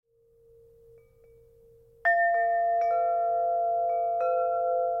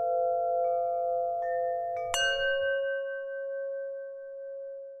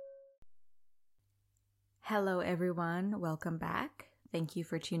everyone. Welcome back. Thank you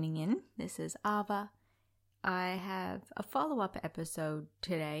for tuning in. This is Ava. I have a follow-up episode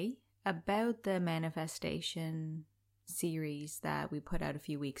today about the manifestation series that we put out a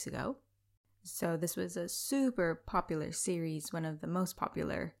few weeks ago. So this was a super popular series, one of the most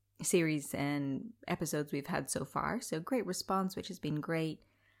popular series and episodes we've had so far. So great response, which has been great.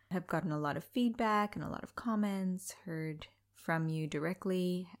 I've gotten a lot of feedback and a lot of comments, heard from you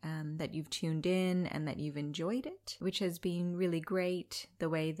directly that you've tuned in and that you've enjoyed it, which has been really great. The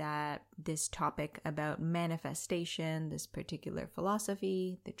way that this topic about manifestation, this particular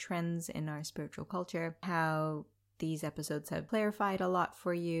philosophy, the trends in our spiritual culture, how these episodes have clarified a lot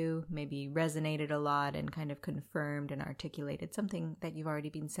for you, maybe resonated a lot and kind of confirmed and articulated something that you've already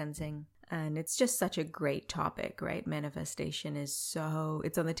been sensing. And it's just such a great topic, right? Manifestation is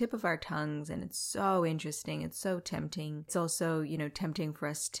it's on the tip of our tongues and it's so interesting. It's so tempting. It's also, tempting for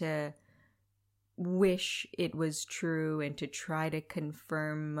us to wish it was true and to try to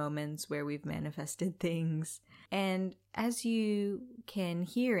confirm moments where we've manifested things. And as you can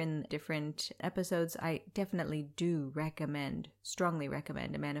hear in different episodes, I definitely do strongly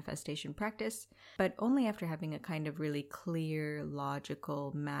recommend a manifestation practice, but only after having a kind of really clear,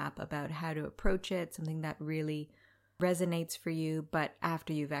 logical map about how to approach it, something that really resonates for you, but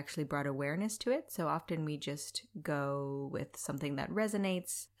after you've actually brought awareness to it. So often we just go with something that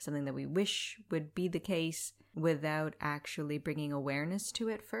resonates, something that we wish would be the case without actually bringing awareness to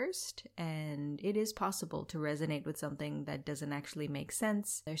it first. And it is possible to resonate with something that doesn't actually make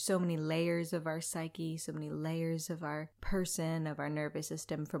sense. There's so many layers of our psyche, so many layers of our person, of our nervous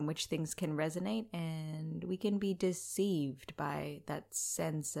system from which things can resonate, and we can be deceived by that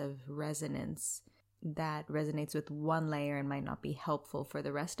sense of resonance that resonates with one layer and might not be helpful for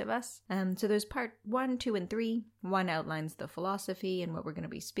the rest of us. So there's part 1, 2, and 3. 1 outlines the philosophy and what we're going to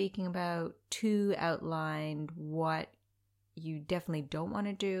be speaking about. 2 outlined what you definitely don't want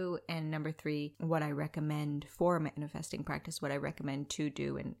to do. And number 3, what I recommend for a manifesting practice, what I recommend to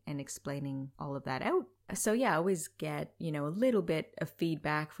do, and explaining all of that out. So yeah, I always get, a little bit of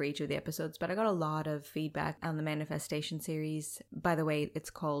feedback for each of the episodes, but I got a lot of feedback on the manifestation series. By the way, it's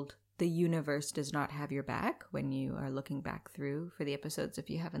called The Universe Does Not Have Your Back when you are looking back through for the episodes if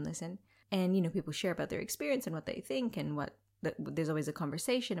you haven't listened. And, people share about their experience and what they think and there's always a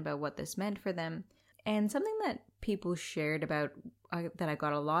conversation about what this meant for them. And something that people shared about that I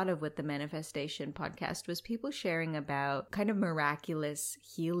got a lot of with the Manifestation podcast was people sharing about kind of miraculous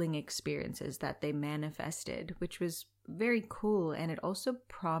healing experiences that they manifested, which was very cool. And it also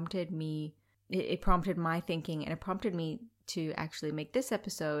prompted me, it prompted my thinking, and it prompted me to actually make this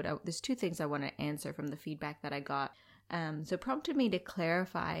episode. There's 2 things I want to answer from the feedback that I got. So it prompted me to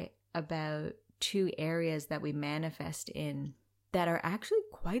clarify about 2 areas that we manifest in that are actually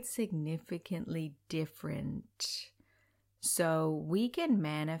quite significantly different. So we can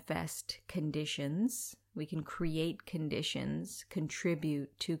manifest conditions, we can create conditions,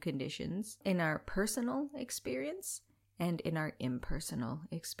 contribute to conditions in our personal experience and in our impersonal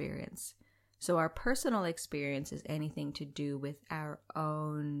experience. So our personal experience is anything to do with our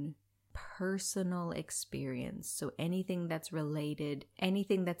own personal experience. So anything that's related,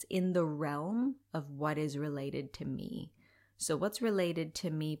 anything that's in the realm of what is related to me. So what's related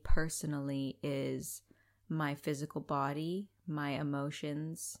to me personally is my physical body, my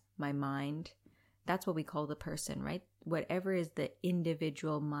emotions, my mind. That's what we call the person, right? Whatever is the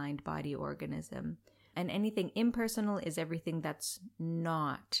individual mind, body, organism. And anything impersonal is everything that's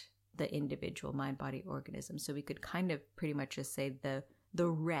not the individual mind, body, organism. So we could kind of pretty much just say the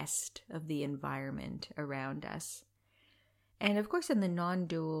rest of the environment around us. And of course, in the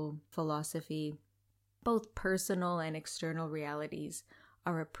non-dual philosophy, both personal and external realities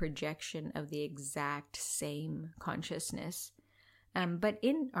are a projection of the exact same consciousness. But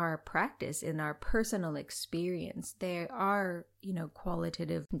in our practice, in our personal experience, there are,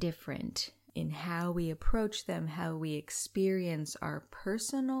 qualitative different in how we approach them, how we experience our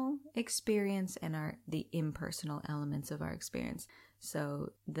personal experience and the impersonal elements of our experience.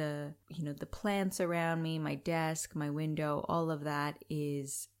 So the plants around me, my desk, my window, all of that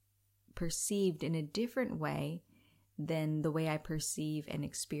is perceived in a different way than the way I perceive and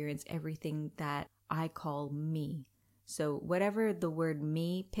experience everything that I call me. So whatever the word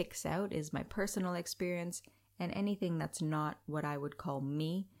me picks out is my personal experience, and anything that's not what I would call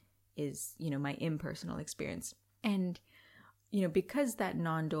me is, my impersonal experience. And, because that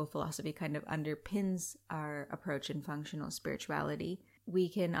non-dual philosophy kind of underpins our approach in functional spirituality, we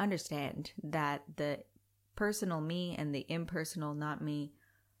can understand that the personal me and the impersonal not me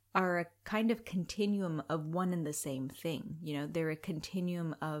are a kind of continuum of one and the same thing. They're a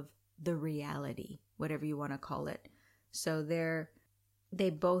continuum of the reality, whatever you want to call it. So they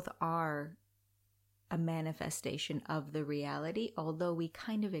both are a manifestation of the reality, although we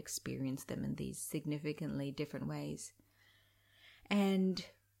kind of experience them in these significantly different ways. And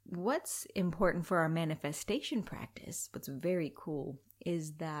what's important for our manifestation practice, what's very cool,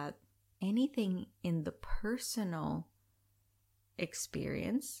 is that anything in the personal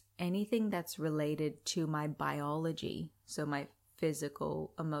experience, anything that's related to my biology, so my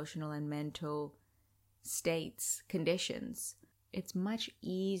physical, emotional, and mental states, conditions, it's much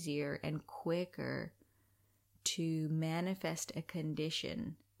easier and quicker to manifest a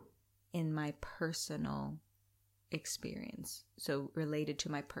condition in my personal experience, so related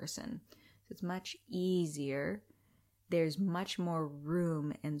to my person. So it's much easier. There's much more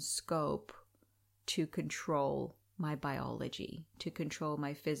room and scope to control my biology, to control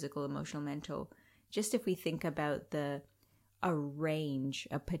my physical, emotional, mental. Just if we think about a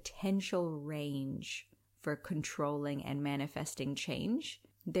potential range for controlling and manifesting change,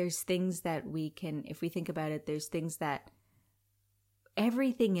 there's things that we can, if we think about it, there's things that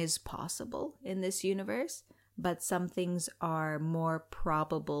everything is possible in this universe, but some things are more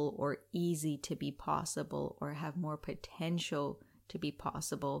probable or easy to be possible or have more potential to be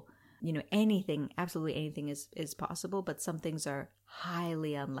possible. You know, anything, absolutely anything is possible, but some things are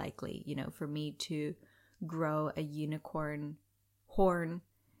highly unlikely. You know, for me to grow a unicorn horn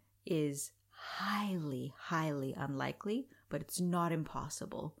is highly, highly unlikely, but it's not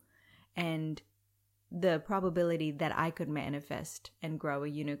impossible. And the probability that I could manifest and grow a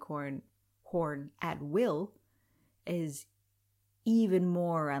unicorn horn at will is even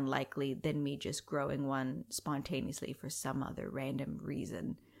more unlikely than me just growing one spontaneously for some other random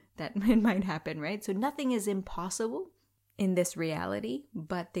reason that it might happen, right? So nothing is impossible in this reality,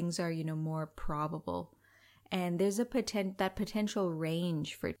 but things are, more probable. And there's that potential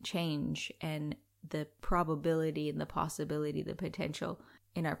range for change, and the probability and the possibility, the potential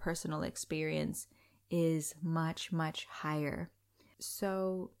in our personal experience is much, much higher.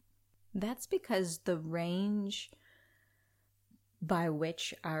 So that's because the range by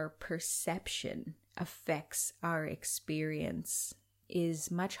which our perception affects our experience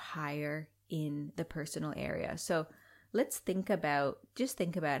is much higher in the personal area. So let's think about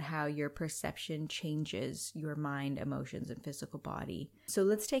how your perception changes your mind, emotions, and physical body. So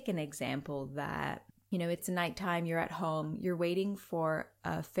let's take an example that, it's nighttime, you're at home, you're waiting for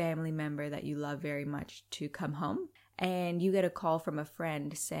a family member that you love very much to come home, and you get a call from a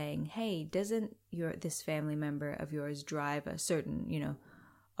friend saying, hey, doesn't this family member of yours drive a certain,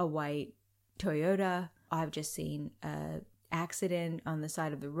 a white Toyota? I've just seen a accident on the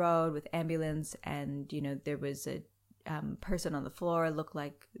side of the road with ambulance, and, there was a person on the floor, looked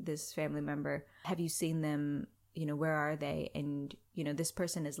like this family member. Have you seen them? Where are they? And, this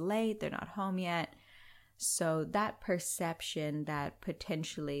person is late. They're not home yet. So that perception that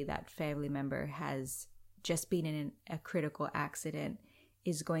potentially that family member has just been in a critical accident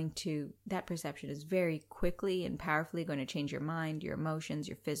that perception is very quickly and powerfully going to change your mind, your emotions,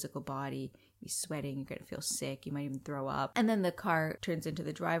 your physical body. You'll be sweating. You're going to feel sick. You might even throw up. And then the car turns into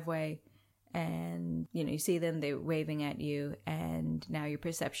the driveway, and you see them, they're waving at you, and now your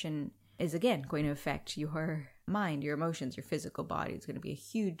perception is again going to affect your mind, your emotions, your physical body. It's going to be a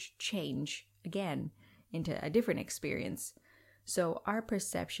huge change again into a different experience. So our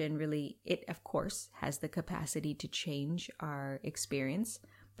perception really, it of course has the capacity to change our experience,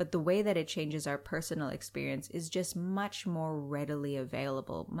 but the way that it changes our personal experience is just much more readily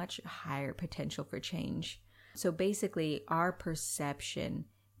available, much higher potential for change. So basically our perception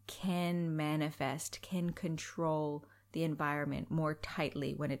can control the environment more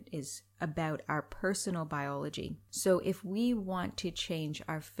tightly when it is about our personal biology. So if we want to change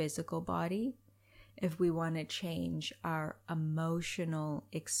our physical body, if we want to change our emotional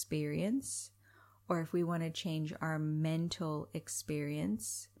experience, or if we want to change our mental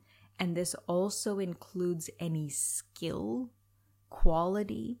experience, and this also includes any skill,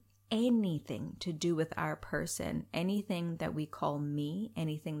 quality, anything to do with our person, anything that we call me,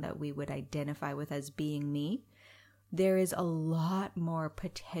 anything that we would identify with as being me, there is a lot more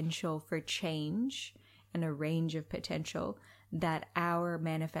potential for change and a range of potential that our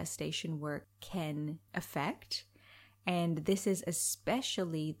manifestation work can affect. And this is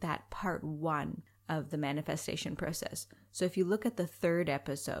especially that part 1 of the manifestation process. So if you look at the 3rd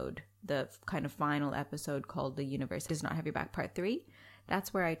episode, the kind of final episode called The Universe Does Not Have Your Back, part 3,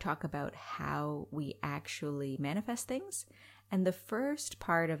 that's where I talk about how we actually manifest things. And the first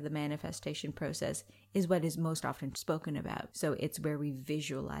part of the manifestation process is what is most often spoken about. So it's where we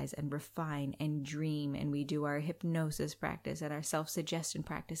visualize and refine and dream, and we do our hypnosis practice and our self-suggestion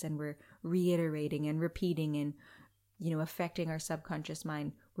practice, and we're reiterating and repeating and, affecting our subconscious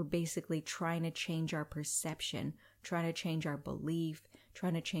mind. We're basically trying to change our perception, trying to change our belief,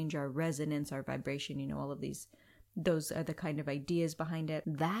 trying to change our resonance, our vibration, all of these. Those are the kind of ideas behind it.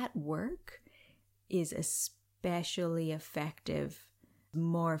 That work is especially effective,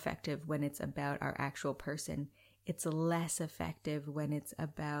 more effective when it's about our actual person. It's less effective when it's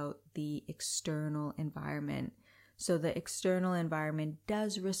about the external environment. So the external environment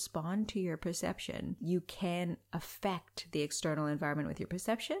does respond to your perception. You can affect the external environment with your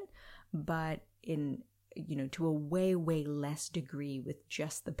perception, but to a way, way less degree with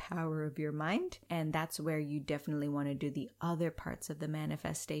just the power of your mind. And that's where you definitely want to do the other parts of the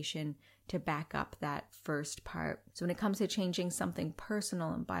manifestation to back up that first part. So when it comes to changing something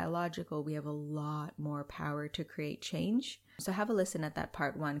personal and biological, we have a lot more power to create change. So have a listen at that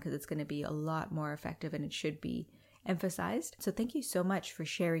part 1, because it's going to be a lot more effective and it should be emphasized. So thank you so much for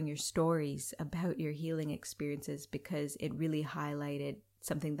sharing your stories about your healing experiences, because it really highlighted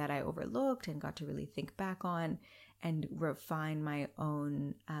something that I overlooked and got to really think back on and refine my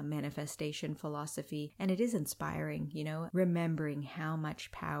own manifestation philosophy. And it is inspiring, remembering how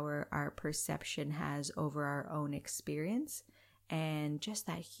much power our perception has over our own experience, and just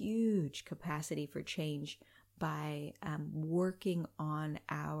that huge capacity for change by working on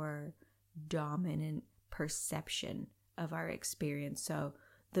our dominant perception of our experience. So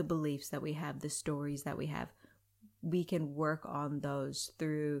the beliefs that we have, the stories that we have, we can work on those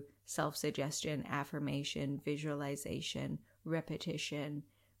through self-suggestion, affirmation, visualization, repetition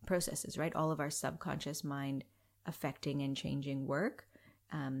processes, right? All of our subconscious mind affecting and changing work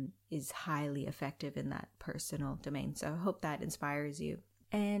is highly effective in that personal domain. So I hope that inspires you.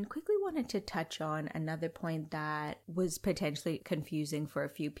 And quickly wanted to touch on another point that was potentially confusing for a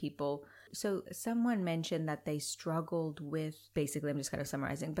few people. So someone mentioned that they struggled with, basically I'm just kind of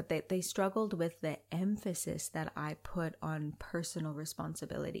summarizing, but they struggled with the emphasis that I put on personal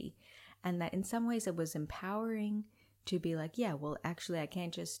responsibility. And that in some ways it was empowering to be like, yeah, well, actually I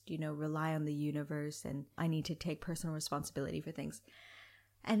can't just, rely on the universe, and I need to take personal responsibility for things.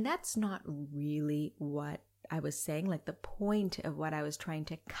 And that's not really what I was saying. Like, the point of what I was trying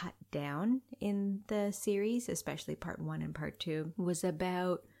to cut down in the series, especially part 1 and part 2, was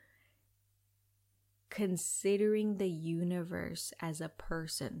about considering the universe as a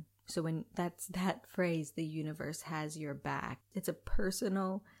person. So when that's that phrase, the universe has your back, it's a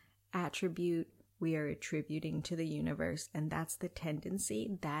personal attribute we are attributing to the universe. And that's the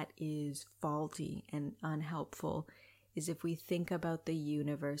tendency that is faulty and unhelpful, is if we think about the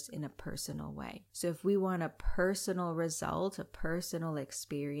universe in a personal way. So if we want a personal result, a personal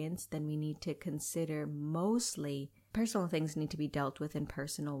experience, then we need to consider mostly personal things need to be dealt with in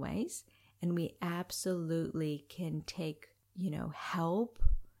personal ways. And we absolutely can take, help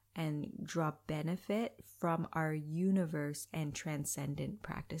and draw benefit from our universe and transcendent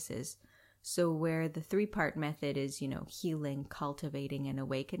practices. So where the 3-part method is, healing, cultivating, and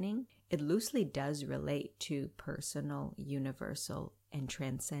awakening, it loosely does relate to personal, universal, and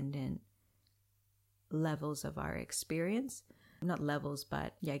transcendent levels of our experience. Not levels,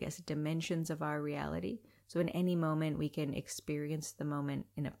 but dimensions of our reality. So in any moment, we can experience the moment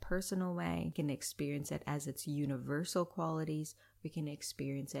in a personal way. We can experience it as its universal qualities. We can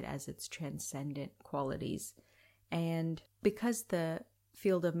experience it as its transcendent qualities. And because the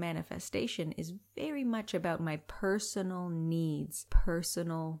field of manifestation is very much about my personal needs,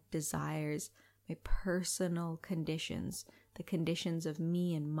 personal desires, my personal conditions, the conditions of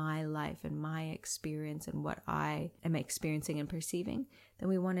me and my life and my experience and what I am experiencing and perceiving, then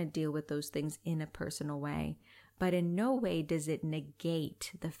we want to deal with those things in a personal way. But in no way does it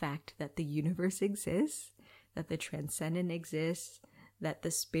negate the fact that the universe exists, that the transcendent exists, that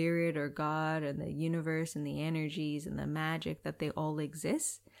the spirit or God and the universe and the energies and the magic, that they all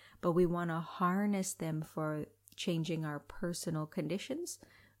exist. But we want to harness them for changing our personal conditions.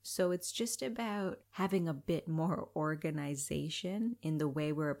 So it's just about having a bit more organization in the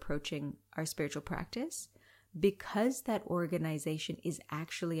way we're approaching our spiritual practice, because that organization is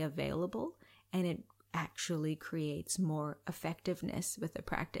actually available and it actually creates more effectiveness with the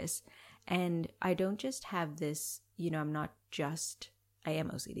practice. And I don't just have this, I am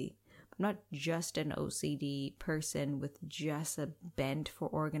OCD. I'm not just an OCD person with just a bent for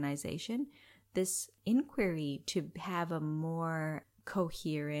organization. This inquiry to have a more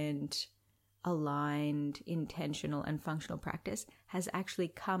coherent, aligned, intentional, and functional practice has actually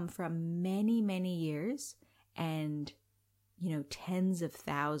come from many, many years and, tens of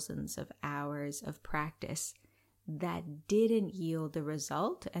thousands of hours of practice that didn't yield the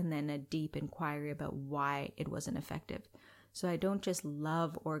result, and then a deep inquiry about why it wasn't effective. So I don't just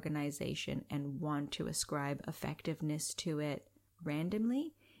love organization and want to ascribe effectiveness to it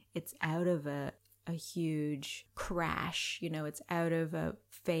randomly. It's out of a huge crash, it's out of a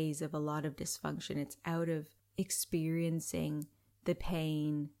phase of a lot of dysfunction. It's out of experiencing the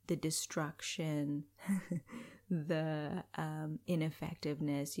pain, the destruction, the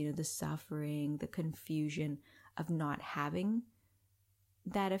ineffectiveness, the suffering, the confusion of not having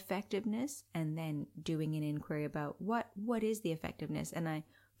that effectiveness, and then doing an inquiry about what is the effectiveness. And I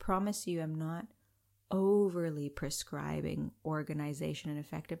promise you, I'm not overly prescribing organization and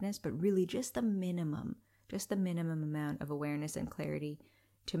effectiveness, but really just the minimum amount of awareness and clarity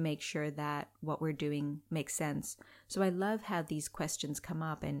to make sure that what we're doing makes sense. So I love how these questions come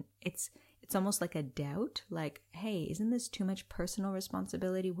up, and it's almost like a doubt, like, hey, isn't this too much personal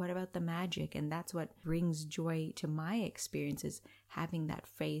responsibility? What about the magic? And that's what brings joy to my experiences, having that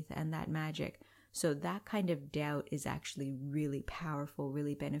faith and that magic. So that kind of doubt is actually really powerful,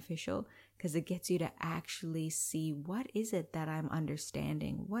 really beneficial, because it gets you to actually see, what is it that I'm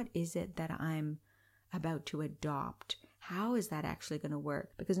understanding? What is it that I'm about to adopt? How is that actually going to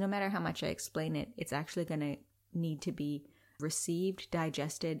work? Because no matter how much I explain it, it's actually going to need to be received,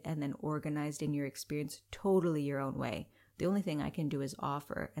 digested, and then organized in your experience totally your own way. The only thing I can do is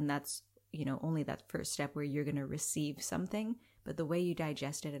offer, and that's, only that first step where you're going to receive something, but the way you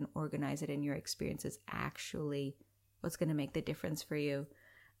digest it and organize it in your experience is actually what's going to make the difference for you.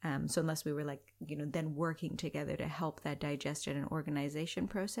 So unless we were then working together to help that digestion and organization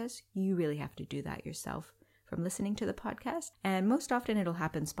process, you really have to do that yourself from listening to the podcast. And most often it'll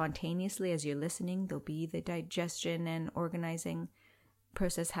happen spontaneously as you're listening. There'll be the digestion and organizing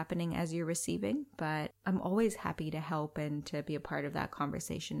process happening as you're receiving. But I'm always happy to help and to be a part of that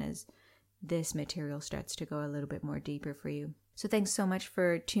conversation as this material starts to go a little bit more deeper for you. So thanks so much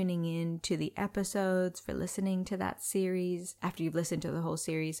for tuning in to the episodes, for listening to that series. After you've listened to the whole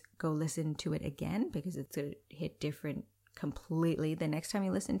series, go listen to it again, because it's going to hit different completely the next time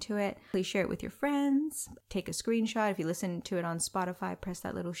you listen to it. Please share it with your friends. Take a screenshot. If you listen to it on Spotify, press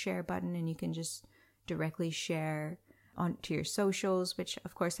that little share button and you can just directly share onto your socials, which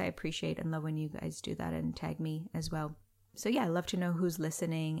of course I appreciate and love when you guys do that and tag me as well. So yeah, I love to know who's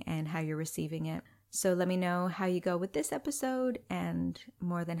listening and how you're receiving it. So let me know how you go with this episode, and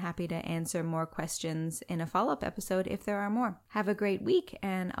more than happy to answer more questions in a follow-up episode if there are more. Have a great week,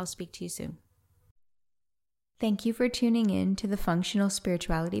 and I'll speak to you soon. Thank you for tuning in to the Functional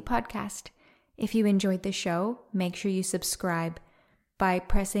Spirituality Podcast. If you enjoyed the show, make sure you subscribe by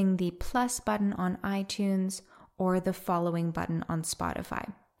pressing the plus button on iTunes or the following button on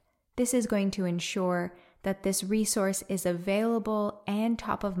Spotify. This is going to ensure that this resource is available and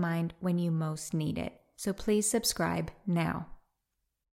top of mind when you most need it. So please subscribe now.